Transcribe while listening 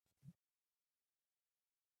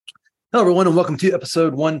Hello, everyone, and welcome to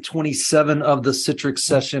episode 127 of the Citrix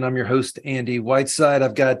Session. I'm your host, Andy Whiteside.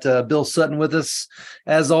 I've got Bill Sutton with us,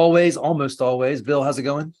 as always, almost always. Bill, how's it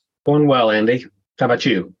going? Going well, Andy. How about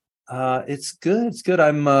you? It's good. It's good.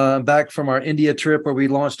 I'm back from our India trip where we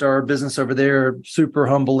launched our business over there. Super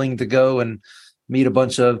humbling to go and meet a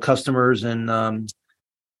bunch of customers and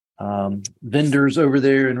vendors over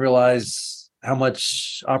there and realize how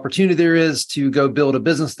much opportunity there is to go build a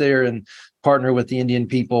business there and partner with the Indian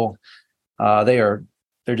people. They're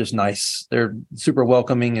just nice. They're super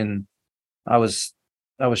welcoming, and I was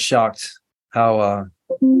shocked how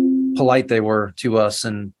polite they were to us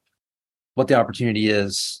and what the opportunity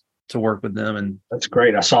is to work with them. And that's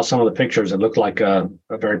great. I saw some of the pictures. It looked like a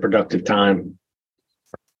very productive time.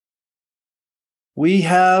 We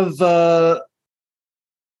have, I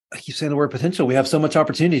keep saying the word potential. We have so much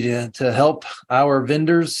opportunity to help our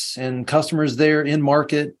vendors and customers there in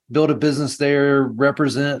market, build a business there,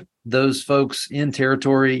 represent those folks in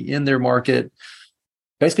territory, in their market,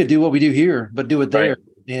 basically do what we do here, but do it there.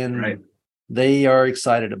 And they are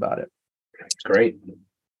excited about it. That's great.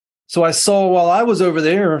 So I saw while I was over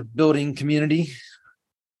there building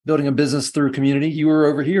a business through community, you were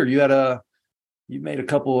over here. You made a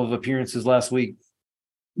couple of appearances last week.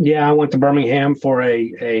 Yeah, I went to Birmingham for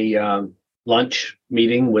a lunch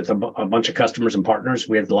meeting with a bunch of customers and partners.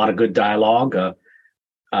 We had a lot of good dialogue.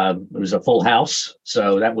 It was a full house,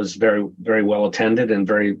 so that was very, very well attended and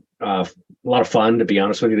a lot of fun, to be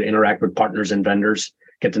honest with you, to interact with partners and vendors,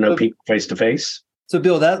 get to know people face to face. So,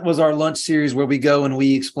 Bill, that was our lunch series where we go and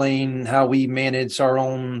we explain how we manage our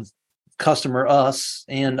own customer, us,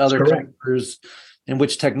 and other customers, and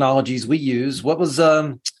which technologies we use. What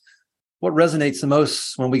resonates the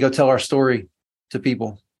most when we go tell our story to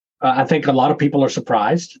people? I think a lot of people are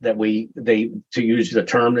surprised that to use the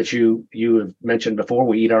term that you have mentioned before,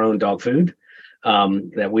 we eat our own dog food.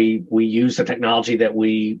 That we use the technology that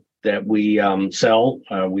we sell,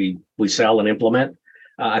 we sell and implement.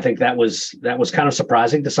 I think that was kind of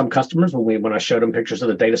surprising to some customers when I showed them pictures of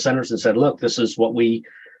the data centers and said, "Look, this is what we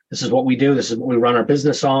do. This is what we run our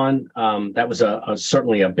business on." That was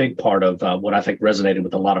certainly a big part of what I think resonated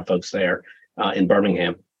with a lot of folks there in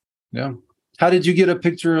Birmingham. Yeah. How did you get a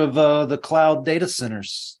picture of the cloud data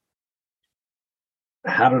centers?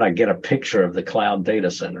 How did I get a picture of the cloud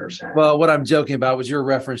data centers? Well, what I'm joking about was your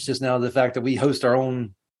reference just now to the fact that we have our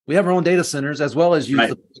own data centers as well as use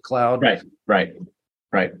the cloud. Right.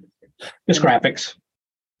 Just graphics.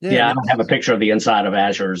 Yeah, I don't have a picture of the inside of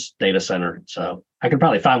Azure's data center, so I could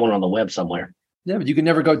probably find one on the web somewhere. Yeah, but you can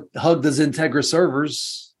never go hug the Xentegra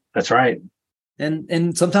servers. That's right.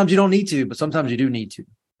 And sometimes you don't need to, but sometimes you do need to.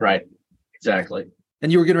 Right. Exactly.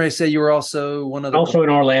 And you were getting ready to say you were also in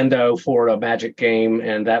Orlando for a Magic game,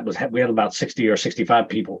 and we had about 60 or 65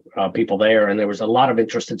 people there, and there was a lot of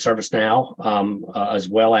interest in ServiceNow, as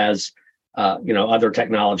well as other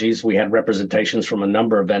technologies. We had representations from a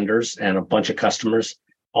number of vendors and a bunch of customers.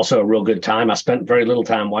 Also, a real good time. I spent very little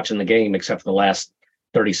time watching the game except for the last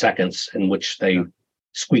 30 seconds, in which they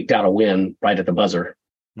squeaked out a win right at the buzzer.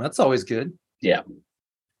 That's always good. Yeah.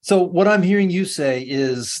 So what I'm hearing you say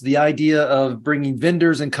is the idea of bringing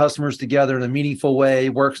vendors and customers together in a meaningful way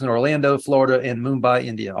works in Orlando, Florida, and Mumbai,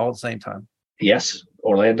 India, all at the same time. Yes.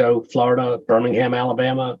 Orlando, Florida, Birmingham,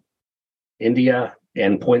 Alabama, India,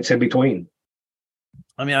 and points in between.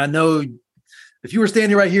 I mean, I know if you were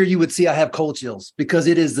standing right here, you would see I have cold chills because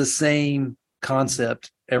it is the same concept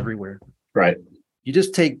everywhere. Right. You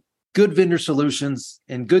just take good vendor solutions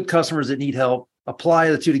and good customers that need help, apply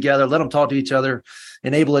the two together, let them talk to each other,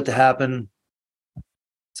 enable it to happen.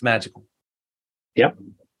 It's magical. Yep.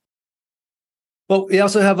 Well, we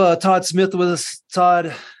also have Todd Smith with us.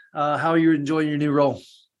 Todd, how are you enjoying your new role?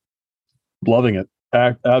 Loving it.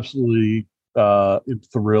 Absolutely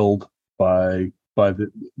thrilled by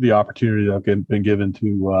the opportunity that I've been given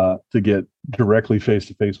to get directly face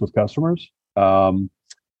to face with customers. And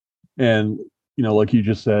like you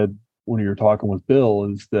just said when you were talking with Bill,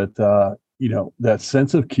 is that that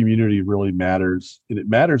sense of community really matters, and it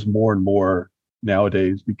matters more and more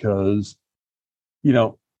nowadays because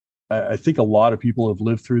I think a lot of people have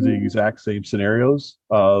lived through the exact same scenarios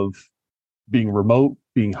of being remote,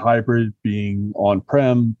 being hybrid, being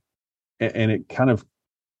on-prem, and it kind of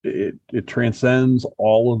it transcends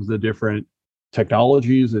all of the different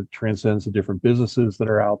technologies. It transcends the different businesses that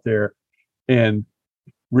are out there, and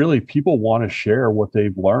really people want to share what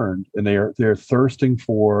they've learned, and they're thirsting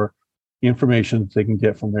for information that they can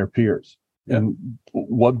get from their peers. Yeah. And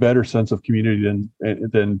what better sense of community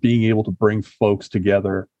than being able to bring folks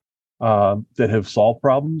together that have solved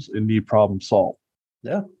problems and need problems solved.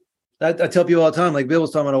 Yeah, I tell people all the time, like Bill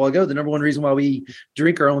was talking about a while ago, the number one reason why we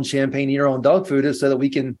drink our own champagne, eat our own dog food is so that we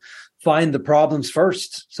can find the problems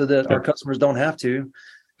first so that our customers don't have to.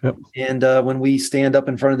 Yep. And when we stand up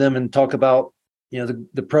in front of them and talk about,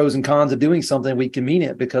 the pros and cons of doing something, we can mean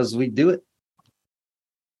it because we do it.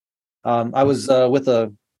 I was with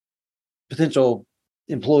a potential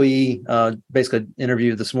employee, basically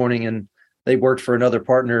interview this morning, and they worked for another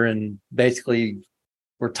partner, and basically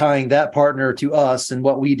we're tying that partner to us and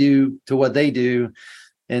what we do to what they do,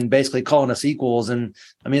 and basically calling us equals. And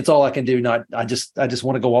I mean, it's all I can do. I just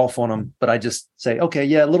want to go off on them, but I just say, okay,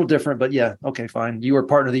 yeah, a little different, but yeah, okay, fine. You were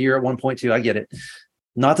partner of the year at 1.2. I get it.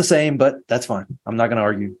 Not the same, but that's fine. I'm not going to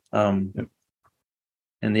argue.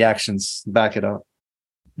 And the actions back it up.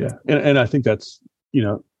 Yeah. And I think that's,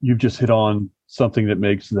 you've just hit on something that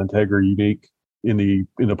makes Xentegra unique in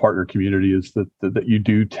the partner community, is that you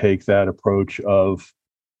do take that approach of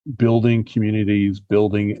building communities,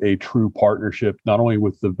 building a true partnership, not only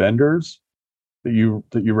with the vendors that you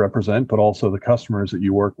represent, but also the customers that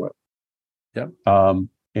you work with. Yeah.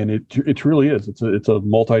 And it really is. It's a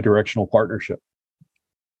multi-directional partnership.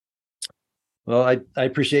 Well, I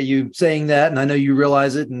appreciate you saying that, and I know you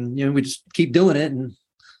realize it, and we just keep doing it, and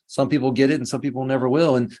some people get it and some people never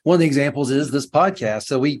will. And one of the examples is this podcast.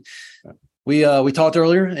 So we talked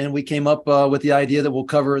earlier, and we came up with the idea that we'll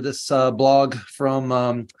cover this blog from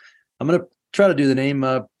I'm going to try to do the name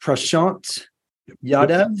Prashant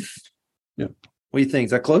Yadav. Yep. What do you think?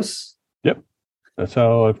 Is that close? Yep. That's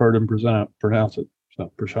how I've heard him pronounce it.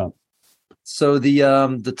 So Prashant. So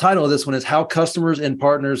the title of this one is How Customers and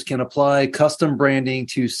Partners Can Apply Custom Branding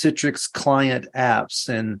to Citrix Client Apps.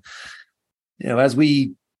 And as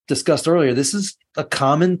we discussed earlier, this is a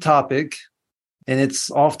common topic, and it's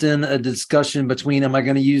often a discussion between, am I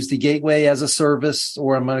going to use the gateway as a service,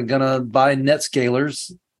 or am I going to buy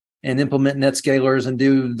NetScalers and implement NetScalers and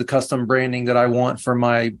do the custom branding that I want for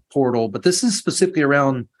my portal? But this is specifically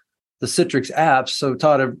around the Citrix apps. So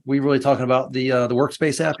Todd, are we really talking about the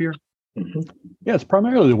Workspace app here? Mm-hmm. Yeah, it's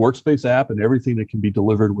primarily the Workspace app and everything that can be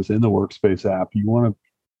delivered within the Workspace app. You want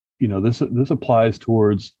to, this applies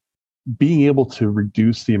towards being able to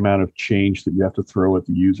reduce the amount of change that you have to throw at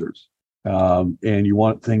the users. And you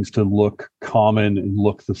want things to look common and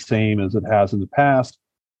look the same as it has in the past,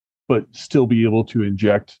 but still be able to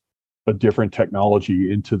inject a different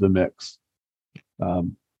technology into the mix.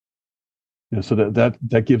 So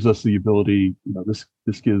that gives us the ability, this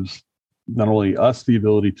gives not only us the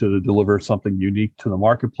ability to deliver something unique to the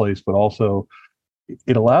marketplace, but also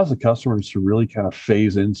it allows the customers to really kind of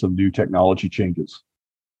phase in some new technology changes.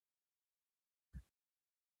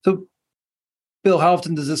 So, Bill, how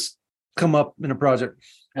often does this come up in a project?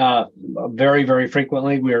 Very, very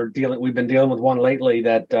frequently. We've been dealing with one lately,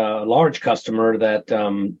 that a large customer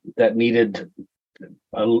that needed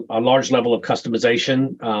a large level of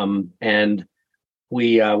customization, and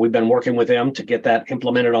we've been working with them to get that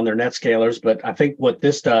implemented on their NetScalers. But I think what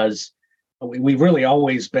this does, we've really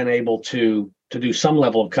always been able to do some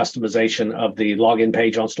level of customization of the login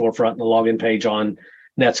page on Storefront and the login page on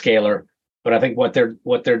NetScaler. But I think what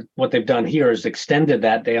they've done here is extended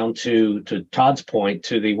that down to Todd's point,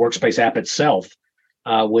 to the Workspace app itself,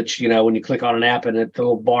 which, when you click on an app and the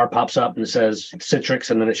little bar pops up and it says Citrix,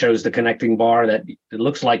 and then it shows the connecting bar, that it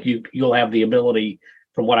looks like you'll have the ability,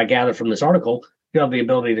 from what I gather from this article, you'll have the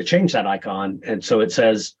ability to change that icon. And so it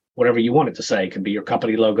says whatever you want it to say. It could be your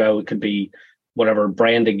company logo. It could be whatever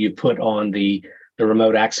branding you put on the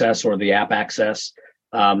remote access or the app access.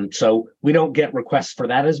 So we don't get requests for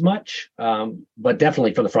that as much, but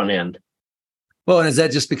definitely for the front end. Well, and is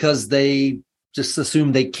that just because they just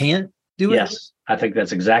assume they can't do it? Yes, I think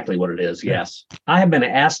that's exactly what it is. Yes. I have been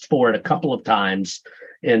asked for it a couple of times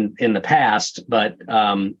in the past, but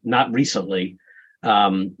not recently.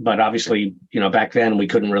 But obviously, back then we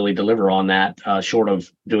couldn't really deliver on that, short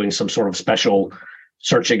of doing some sort of special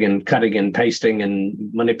searching and cutting and pasting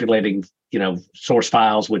and manipulating, source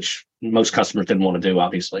files, which most customers didn't want to do,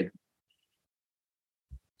 obviously.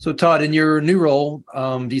 So Todd, in your new role,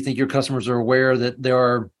 do you think your customers are aware that there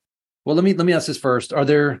are, well, let me ask this first. Are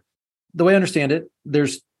there, the way I understand it,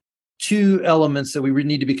 there's two elements that we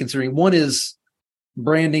need to be considering. One is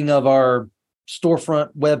branding of our storefront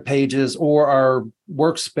web pages or our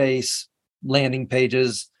Workspace landing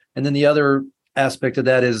pages. And then the other aspect of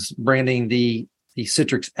that is branding the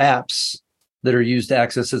Citrix apps that are used to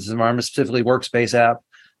access this environment, specifically Workspace app.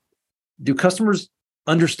 Do customers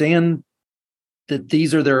understand that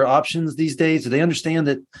these are their options these days? Do they understand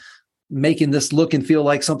that making this look and feel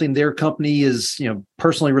like something their company is,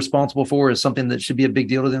 personally responsible for is something that should be a big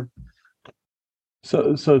deal to them?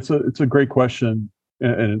 So it's a great question.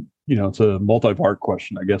 And it's a multi-part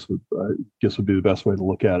question, I guess would be the best way to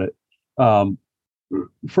look at it.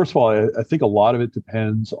 First of all, I think a lot of it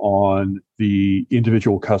depends on the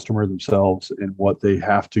individual customer themselves and what they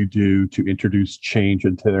have to do to introduce change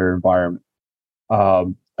into their environment. I'll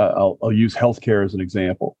use healthcare as an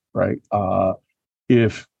example, right?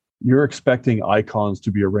 If you're expecting icons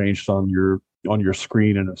to be arranged on your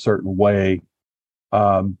screen in a certain way,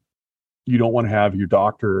 you don't want to have your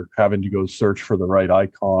doctor having to go search for the right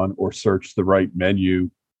icon or search the right menu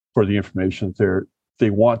for the information that they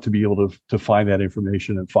want to be able to find that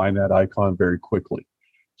information and find that icon very quickly.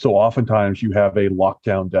 So oftentimes you have a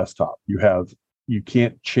lockdown desktop. You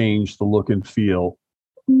can't change the look and feel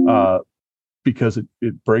because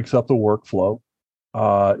it breaks up the workflow.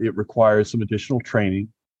 It requires some additional training.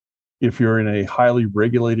 If you're in a highly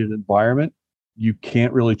regulated environment, you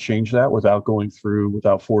can't really change that without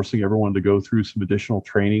forcing everyone to go through some additional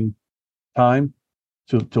training time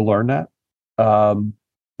to learn that.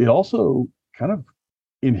 It also kind of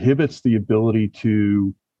inhibits the ability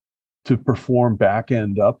to perform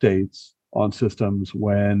back-end updates on systems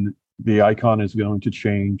when the icon is going to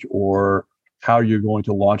change or how you're going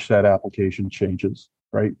to launch that application changes,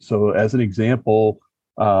 right? So as an example,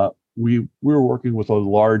 we were working with a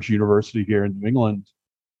large university here in New England,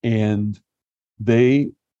 and they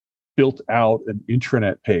built out an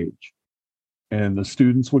intranet page, and the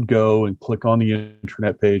students would go and click on the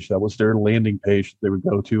intranet page. That was their landing page that they would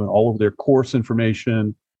go to, and all of their course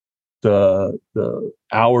information, the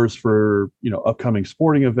hours for upcoming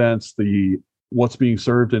sporting events, the what's being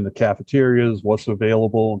served in the cafeterias, what's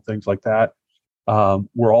available, and things like that,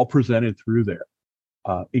 were all presented through there.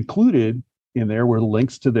 Included in there were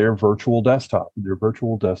links to their virtual desktop. Their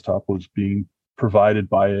virtual desktop was being provided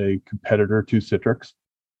by a competitor to Citrix,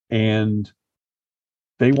 and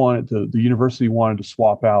the university wanted to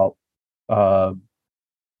swap out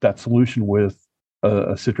that solution with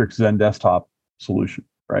a Citrix Zen desktop solution,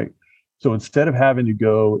 right? So instead of having to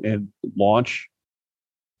go and launch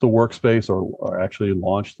the workspace or actually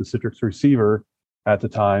launch the Citrix receiver at the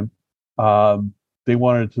time, they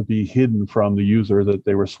wanted it to be hidden from the user that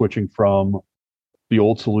they were switching from the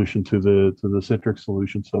old solution to the Citrix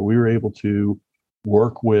solution. So we were able to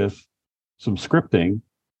work with some scripting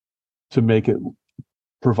to make it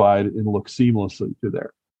provide and look seamlessly to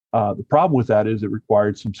there. The problem with that is it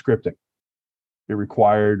required some scripting. It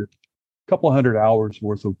required a couple of 100 hours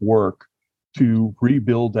worth of work to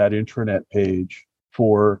rebuild that intranet page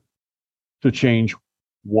to change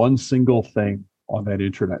one single thing on that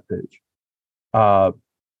intranet page.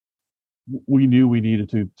 We knew we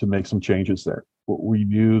needed to make some changes there. We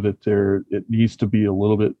knew that it needs to be a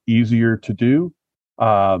little bit easier to do.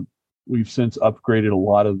 We've since upgraded a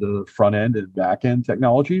lot of the front end and back end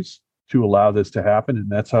technologies to allow this to happen, and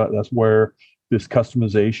that's where this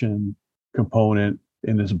customization component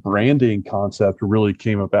and this branding concept really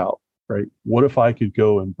came about. Right? What if I could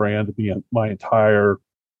go and brand my entire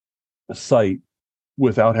site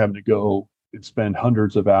without having to go and spend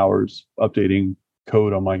hundreds of hours updating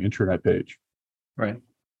code on my intranet page? Right.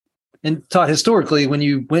 And Todd, historically, when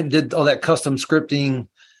you went and did all that custom scripting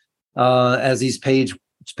as these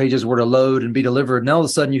pages were to load and be delivered, now all of a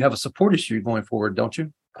sudden you have a support issue going forward, don't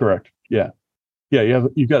you? Correct. Yeah.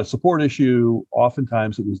 You've got a support issue.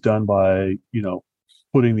 Oftentimes it was done by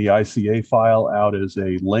putting the ICA file out as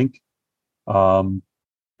a link,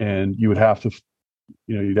 and you would have to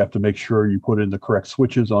you'd have to make sure you put in the correct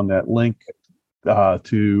switches on that link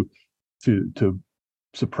to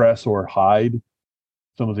suppress or hide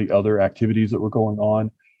some of the other activities that were going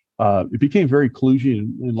on. It became very kludgy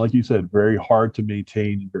and, like you said, very hard to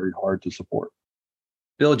maintain and very hard to support.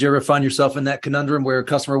 Bill, did you ever find yourself in that conundrum where a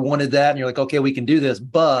customer wanted that and you're like, okay, we can do this,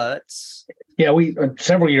 but... Yeah, we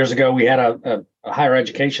several years ago, we had a higher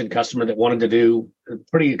education customer that wanted to do a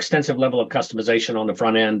pretty extensive level of customization on the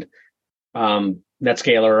front end,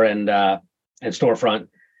 NetScaler and Storefront.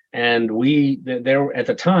 And there at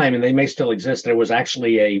the time, and they may still exist, there was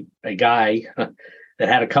actually a guy that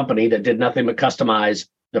had a company that did nothing but customize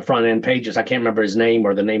the front end pages. I can't remember his name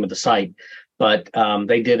or the name of the site, but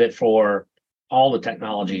they did it for all the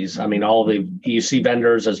technologies. I mean, all the EUC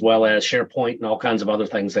vendors, as well as SharePoint and all kinds of other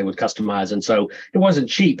things they would customize. And so it wasn't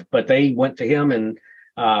cheap, but they went to him and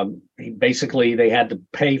basically they had to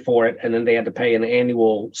pay for it. And then they had to pay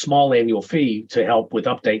an small annual fee to help with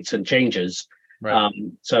updates and changes. Right.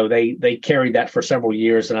 So they carried that for several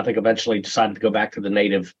years. And I think eventually decided to go back to the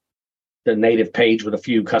native page with a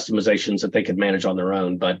few customizations that they could manage on their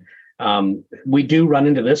own. But we do run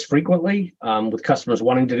into this frequently with customers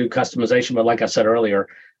wanting to do customization. But like I said earlier,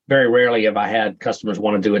 very rarely have I had customers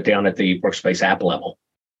want to do it down at the workspace app level.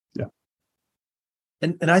 Yeah.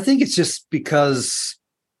 And I think it's just because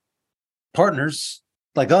partners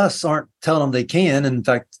like us aren't telling them they can. In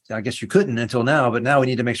fact, I guess you couldn't until now, but now we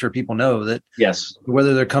need to make sure people know that Yes,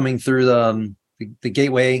 whether they're coming through the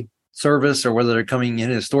gateway service or whether they're coming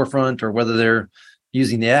in a storefront or whether they're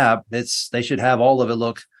using the app, they should have all of it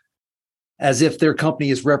look as if their company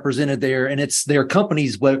is represented there and it's their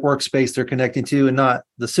company's workspace they're connecting to and not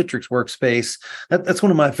the Citrix workspace. That's one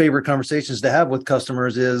of my favorite conversations to have with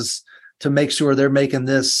customers, is to make sure they're making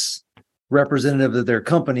this representative of their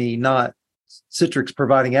company, not Citrix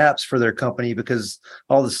providing apps for their company, because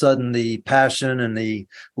all of a sudden the passion and the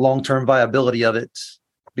long-term viability of it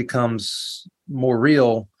becomes more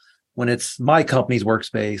real when it's my company's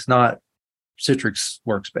workspace, not Citrix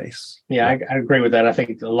workspace. Yeah, I agree with that. I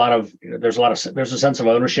think there's a sense of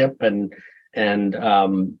ownership and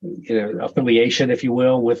affiliation, if you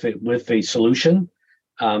will, with the solution.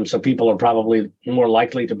 So people are probably more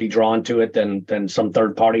likely to be drawn to it than some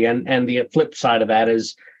third party. And the flip side of that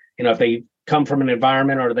is, if they come from an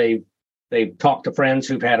environment or they've talked to friends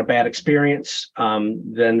who've had a bad experience,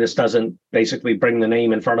 then this doesn't basically bring the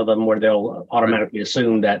name in front of them where they'll automatically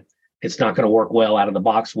assume that it's not going to work well out of the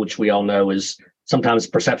box, which we all know is sometimes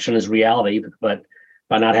perception is reality. But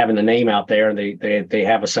by not having the name out there, they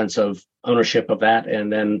have a sense of ownership of that,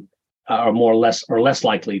 and then are less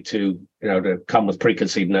likely to come with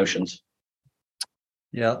preconceived notions.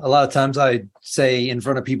 Yeah, a lot of times I say in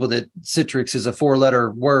front of people that Citrix is a 4-letter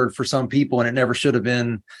word for some people, and it never should have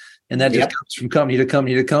been. And that just comes from company to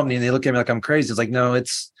company to company, and they look at me like I'm crazy. It's like, no,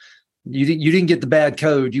 it's you didn't get the bad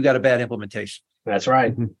code, you got a bad implementation. That's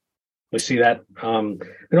right. Mm-hmm. We see that.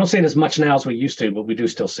 We don't see it as much now as we used to, but we do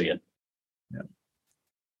still see it. Yeah.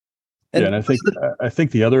 And I think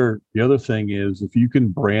the other thing is, if you can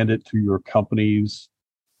brand it to your company's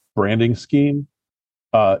branding scheme,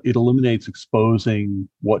 it eliminates exposing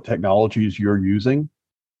what technologies you're using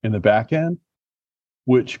in the back end,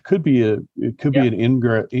 which could be an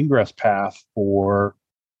ingress path for,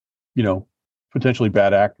 potentially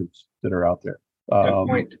bad actors that are out there.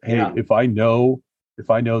 Hey, if I know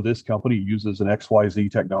this company uses an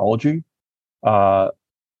XYZ technology,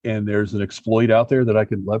 and there's an exploit out there that I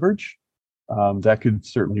can leverage, that could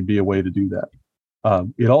certainly be a way to do that.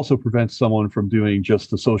 It also prevents someone from doing just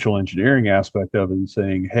the social engineering aspect of it and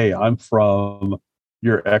saying, hey, I'm from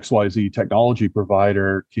your XYZ technology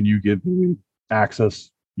provider. Can you give me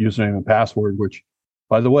access, username, and password? Which,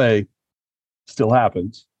 by the way, still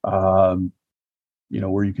happens,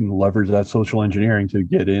 where you can leverage that social engineering to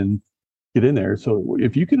get in there. So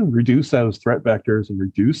if you can reduce those threat vectors and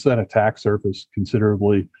reduce that attack surface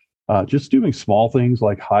considerably, just doing small things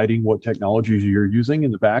like hiding what technologies you're using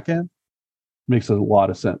in the back end makes a lot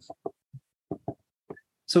of sense.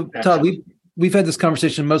 So Todd, we've had this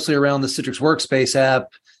conversation mostly around the Citrix Workspace app.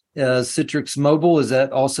 Citrix Mobile, is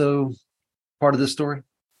that also part of this story?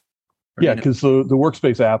 Yeah, because the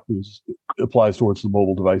Workspace app applies towards the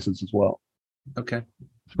mobile devices as well. Okay.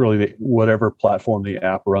 It's really whatever platform the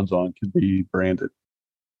app runs on can be branded.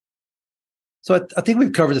 So I think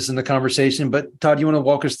we've covered this in the conversation, but Todd, you want to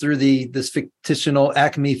walk us through this fictional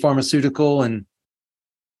Acme Pharmaceutical and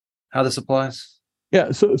how this applies?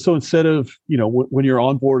 Yeah. So instead of, when you're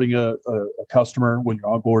onboarding a customer, when you're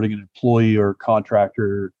onboarding an employee or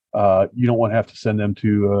contractor, you don't want to have to send them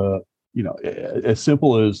to, as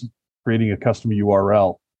simple as creating a custom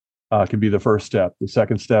URL can be the first step. The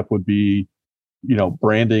second step would be,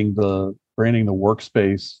 branding the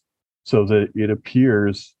workspace so that it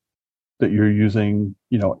appears that you're using,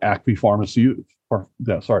 Acme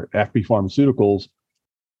Pharmaceuticals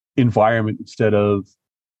environment instead of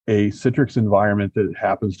a Citrix environment that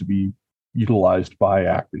happens to be utilized by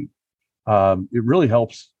Acme. It really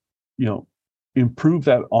helps, improve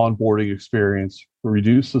that onboarding experience,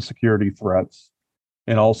 reduce the security threats,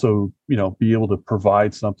 and also, be able to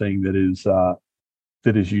provide something that is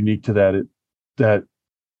unique to that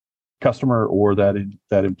customer or that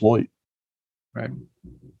employee. Right.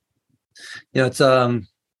 It's Todd,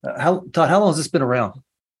 how long has this been around?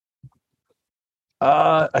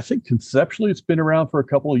 I think conceptually it's been around for a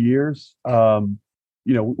couple of years.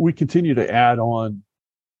 We continue to add on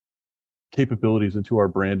capabilities into our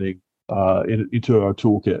branding, into our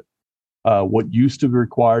toolkit. What used to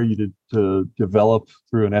require you to develop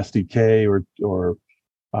through an SDK or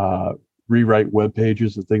rewrite web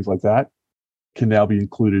pages and things like that can now be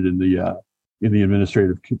included in the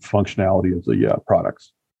administrative functionality of the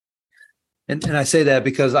products. And I say that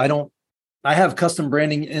because I have custom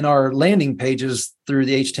branding in our landing pages through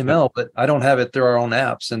the HTML, but I don't have it through our own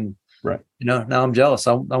apps. And right, now I'm jealous.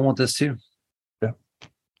 I want this too. Yeah.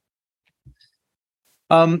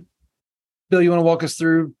 Bill, you want to walk us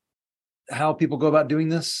through how people go about doing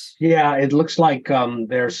this? Yeah, it looks like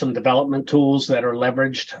there's some development tools that are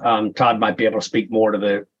leveraged. Todd might be able to speak more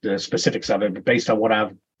to the specifics of it, but based on what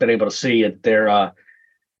I've been able to see,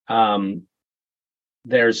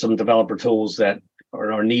 there's some developer tools that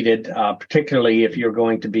are needed, particularly if you're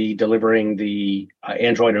going to be delivering the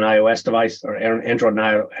Android and iOS device or Android and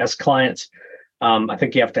iOS clients. I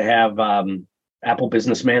think you have to have Apple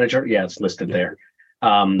Business Manager. Yeah, it's listed there.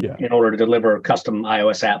 In order to deliver custom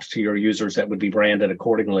iOS apps to your users that would be branded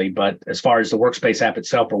accordingly. But as far as the Workspace app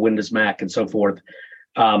itself for Windows, Mac, and so forth,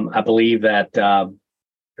 I believe that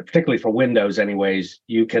particularly for Windows anyways,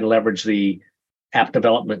 you can leverage the app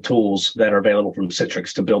development tools that are available from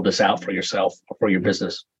Citrix to build this out for yourself or for your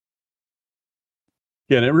business.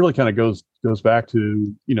 Yeah, and it really kind of goes back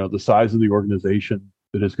to, the size of the organization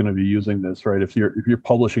that is going to be using this, right? If you're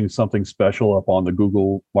publishing something special up on the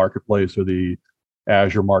Google Marketplace or the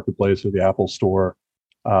Azure Marketplace or the Apple Store,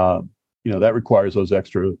 that requires those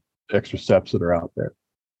extra steps that are out there.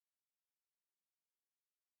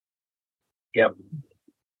 Yep.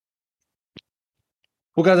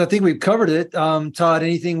 Well, guys, I think we've covered it. Todd,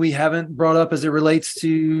 anything we haven't brought up as it relates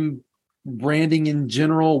to branding in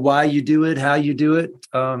general, why you do it, how you do it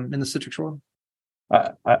in the Citrix world?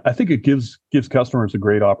 I think it gives customers a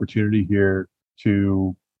great opportunity here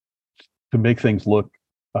to make things look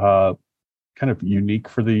kind of unique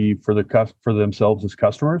for themselves as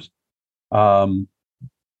customers, and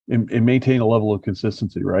maintain a level of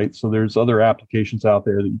consistency, right? So there's other applications out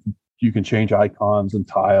there that you can change icons and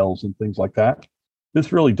tiles and things like that.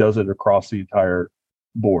 This really does it across the entire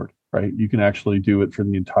board, right? You can actually do it for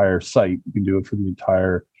the entire site. You can do it for the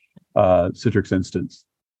entire Citrix instance.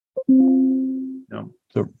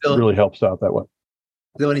 So it really helps out that way.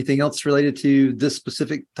 Bill, anything else related to this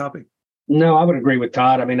specific topic? No, I would agree with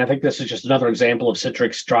Todd. I mean, I think this is just another example of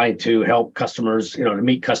Citrix trying to help customers, to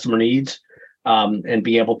meet customer needs, and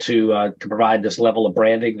be able to provide this level of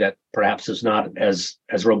branding that perhaps is not as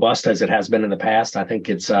robust as it has been in the past. I think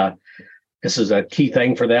this is a key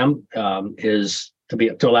thing for them, is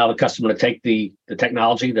to allow the customer to take the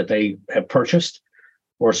technology that they have purchased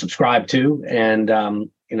or subscribed to and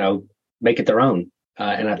make it their own.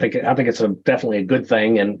 And I think it's definitely a good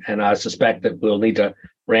thing, and I suspect that we'll need to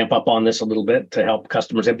ramp up on this a little bit to help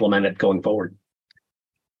customers implement it going forward.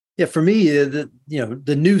 Yeah, for me, the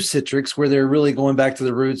new Citrix, where they're really going back to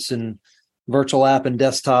the roots and virtual app and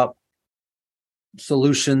desktop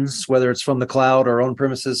solutions, whether it's from the cloud or on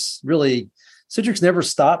premises, really, Citrix never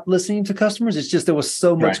stopped listening to customers. It's just there was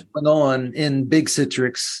so much going on in big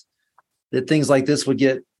Citrix that things like this would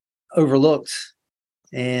get overlooked.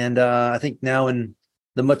 And I think now in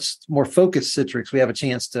the much more focused Citrix, we have a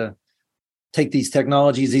chance to take these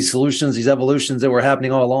technologies, these solutions, these evolutions that were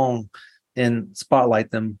happening all along and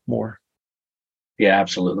spotlight them more. Yeah,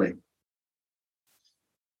 absolutely.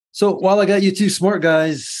 So while I got you two smart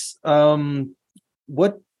guys,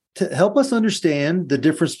 what to help us understand the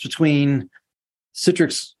difference between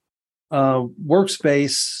Citrix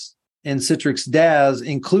Workspace and Citrix DaaS,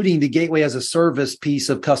 including the gateway as a service piece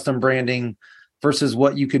of custom branding versus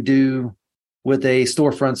what you could do with a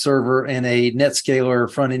storefront server and a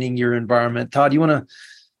NetScaler front-ending your environment. Todd,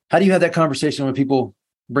 how do you have that conversation when people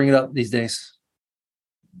bring it up these days?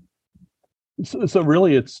 So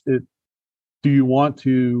really do you want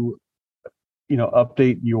to,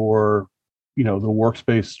 update your, the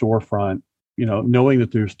Workspace storefront, knowing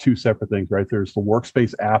that there's two separate things, right? There's the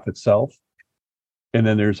Workspace app itself, and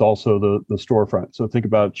then there's also the storefront. So think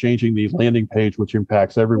about changing the landing page, which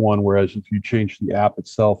impacts everyone. Whereas if you change the app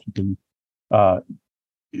itself, you can,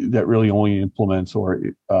 that really only implements or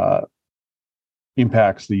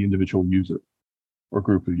impacts the individual user or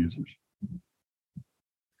group of users.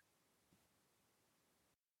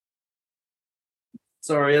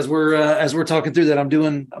 Sorry, as we're talking through that, I'm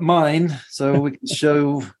doing mine so we can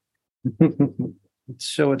show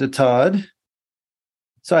it to Todd.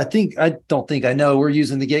 So I don't think I know we're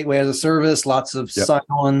using the gateway as a service, lots of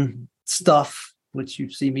sign-on stuff, which you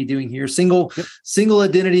see me doing here. Single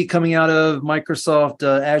identity coming out of Microsoft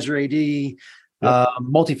Azure AD,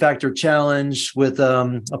 multi-factor challenge with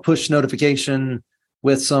a push notification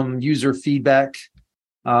with some user feedback,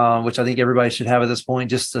 which I think everybody should have at this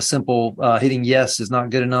point. Just a simple hitting yes is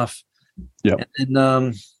not good enough. Yeah.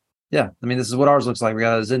 And this is what ours looks like. We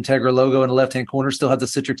got a Zentegra logo in the left-hand corner, still have the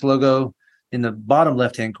Citrix logo in the bottom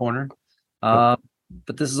left-hand corner. But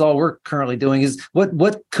this is all we're currently doing. Is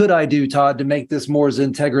what could I do, Todd, to make this more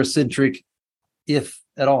Zentegra-centric, if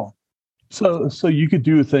at all? So you could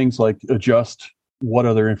do things like adjust what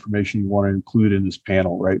other information you want to include in this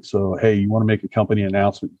panel, right? So, hey, you want to make a company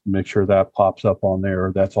announcement, make sure that pops up on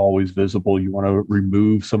there. That's always visible. You want to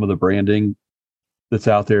remove some of the branding that's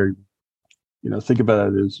out there. Think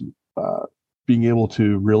about it as being able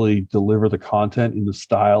to really deliver the content in the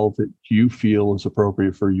style that you feel is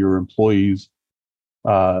appropriate for your employees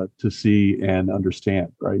to see and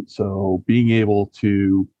understand, right? So being able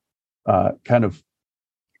to kind of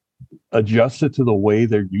adjust it to the way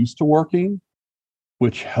they're used to working,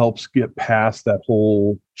 which helps get past that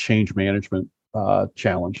whole change management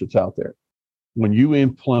challenge that's out there. When you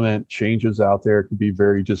implement changes out there, it can be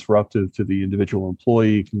very disruptive to the individual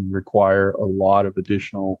employee. It can require a lot of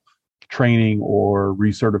additional training or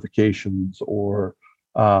recertifications or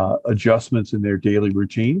adjustments in their daily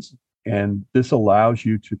routines. And this allows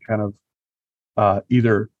you to kind of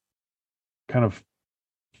either kind of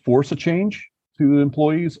force a change to the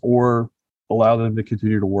employees or allow them to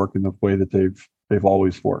continue to work in the way that they've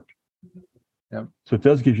always worked. Yeah. So it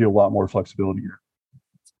does give you a lot more flexibility here.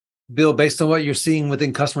 Bill, based on what you're seeing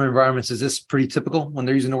within customer environments, is this pretty typical when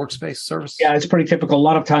they're using the workspace service? Yeah, it's pretty typical. A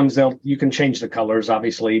lot of times you can change the colors,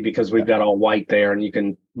 obviously, because we've got all white there, and you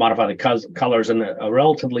can modify the colors. And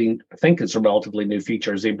I think it's a relatively new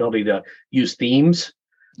feature is the ability to use themes,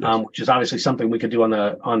 which is obviously something we could do on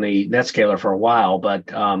the NetScaler for a while, but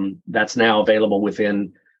that's now available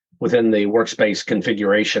within the workspace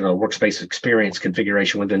configuration or workspace experience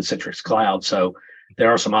configuration within Citrix Cloud. So there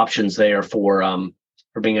are some options there for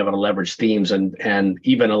being able to leverage themes and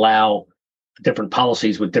even allow different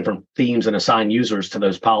policies with different themes and assign users to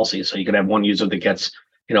those policies. So you could have one user that gets,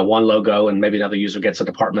 one logo and maybe another user gets a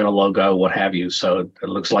departmental logo, what have you. So it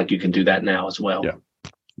looks like you can do that now as well. Yeah.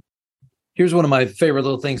 Here's one of my favorite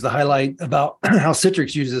little things to highlight about how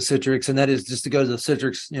Citrix uses Citrix, and that is just to go to the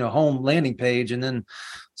Citrix, home landing page. And then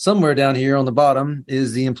somewhere down here on the bottom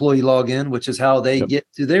is the employee login, which is how they get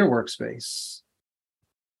to their workspace.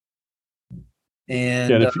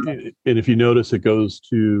 And if you notice, it goes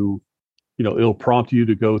to, it'll prompt you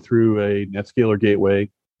to go through a NetScaler gateway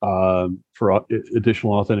for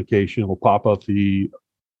additional authentication. It'll pop up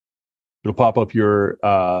your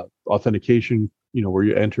authentication, where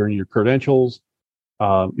you enter in your credentials.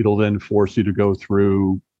 It'll then force you to go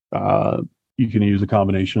through. You can use a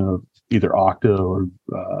combination of either Okta or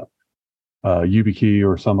YubiKey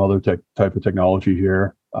or some other type of technology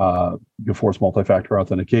here. You can force multi-factor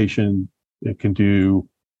authentication. It can do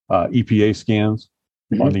EPA scans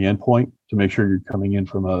on the endpoint to make sure you're coming in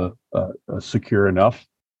from a secure enough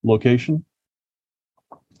location.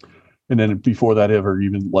 And then before that ever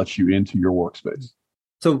even lets you into your workspace.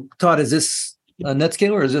 So, Todd, is this a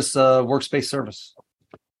NetScaler or is this a workspace service?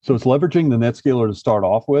 So it's leveraging the NetScaler to start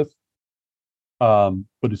off with, but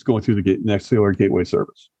it's going through the NetScaler gateway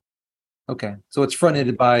service. Okay. So it's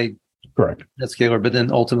front-ended by correct NetScaler, but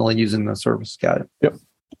then ultimately using the service. Got it. Yep.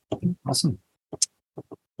 Awesome.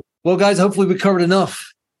 Well, guys, hopefully we covered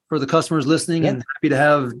enough for the customers listening, and happy to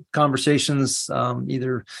have conversations.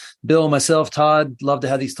 Either Bill, myself, Todd, love to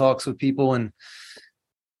have these talks with people, and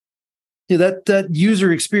that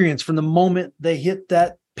user experience from the moment they hit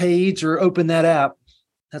that page or open that app,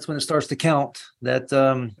 that's when it starts to count. That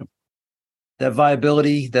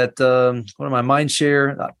viability, one of my mind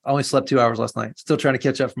share. I only slept 2 hours last night. Still trying to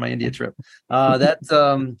catch up from my India trip.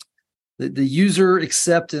 The user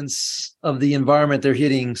acceptance of the environment they're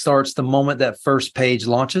hitting starts the moment that first page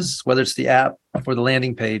launches, whether it's the app or the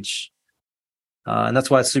landing page. And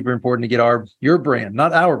that's why it's super important to get your brand,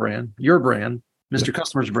 not our brand, your brand, Mr.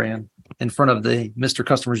 Customer's brand, in front of the Mr.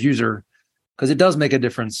 Customer's user, because it does make a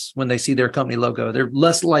difference when they see their company logo. They're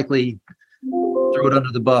less likely to throw it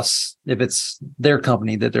under the bus if it's their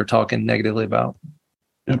company that they're talking negatively about.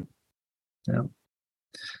 Yeah.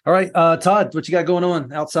 All right, Todd, what you got going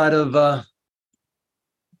on outside of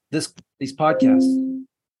these podcasts?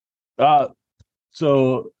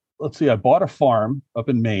 So let's see. I bought a farm up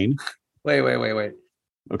in Maine. Wait.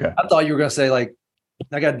 Okay. I thought you were going to say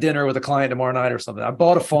I got dinner with a client tomorrow night or something. I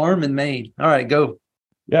bought a farm in Maine. All right, go.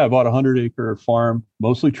 Yeah, I bought a 100-acre farm,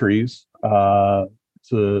 mostly trees.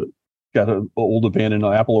 It's got an old abandoned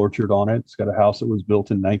apple orchard on it. It's got a house that was built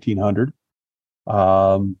in 1900.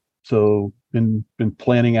 So been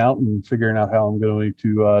planning out and figuring out how I'm going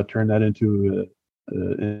to turn that into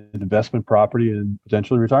an investment property and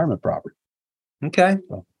potentially retirement property. Okay.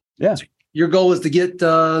 So, yeah. Your goal is to get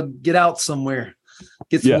out somewhere,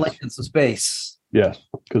 get some land and some space. Yes,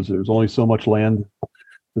 because there's only so much land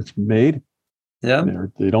that's made. Yeah.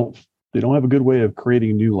 They don't have a good way of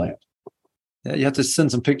creating new land. Yeah, you have to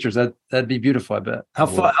send some pictures. That'd be beautiful, I bet. How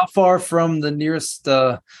far from the nearest?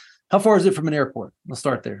 How far is it from an airport? Let's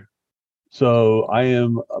start there. So I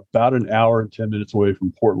am about an hour and 10 minutes away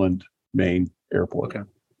from Portland, Maine airport.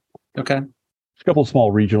 Okay. A couple of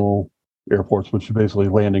small regional airports, which are basically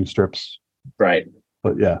landing strips. Right.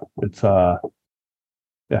 But yeah, it's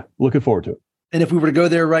looking forward to it. And if we were to go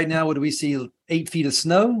there right now, would we see 8 feet of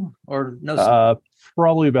snow or no snow?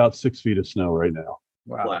 Probably about 6 feet of snow right now.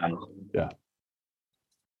 Wow. Yeah.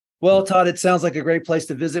 Well, Todd, it sounds like a great place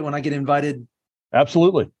to visit when I get invited.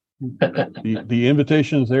 Absolutely. The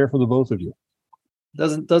invitation is there for the both of you.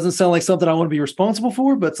 Doesn't sound like something I want to be responsible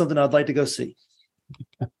for, but something I'd like to go see.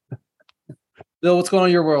 Bill, what's going on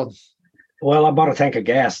in your world? Well, I bought a tank of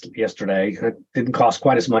gas yesterday. It didn't cost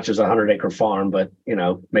quite as much as a 100-acre farm, but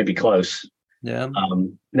maybe close. Yeah.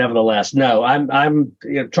 Nevertheless, no, I'm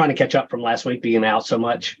trying to catch up from last week being out so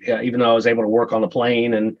much. Even though I was able to work on the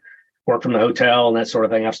plane and work from the hotel and that sort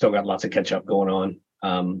of thing, I've still got lots of catch up going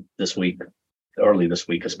on this week, early this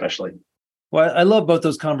week especially. Well, I love both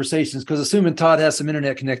those conversations because assuming Todd has some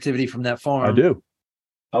internet connectivity from that farm, I do.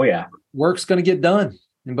 Oh yeah, work's going to get done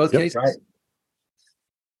in both cases. Right.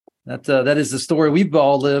 That is the story we've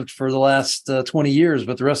all lived for the last 20 years,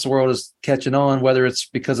 but the rest of the world is catching on, whether it's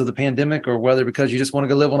because of the pandemic or whether because you just want to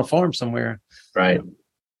go live on a farm somewhere. Right.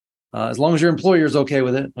 As long as your employer is okay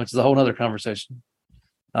with it, which is a whole other conversation.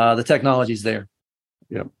 The technology's there.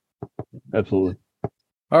 Yep. Absolutely.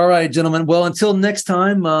 All right, gentlemen. Well, until next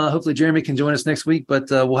time, hopefully Jeremy can join us next week,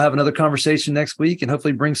 but we'll have another conversation next week and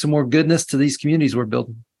hopefully bring some more goodness to these communities we're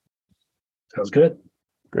building. Sounds good.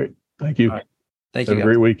 Great. Thank you. All right. Thank you. Have a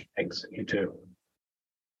great week. Thanks. You too.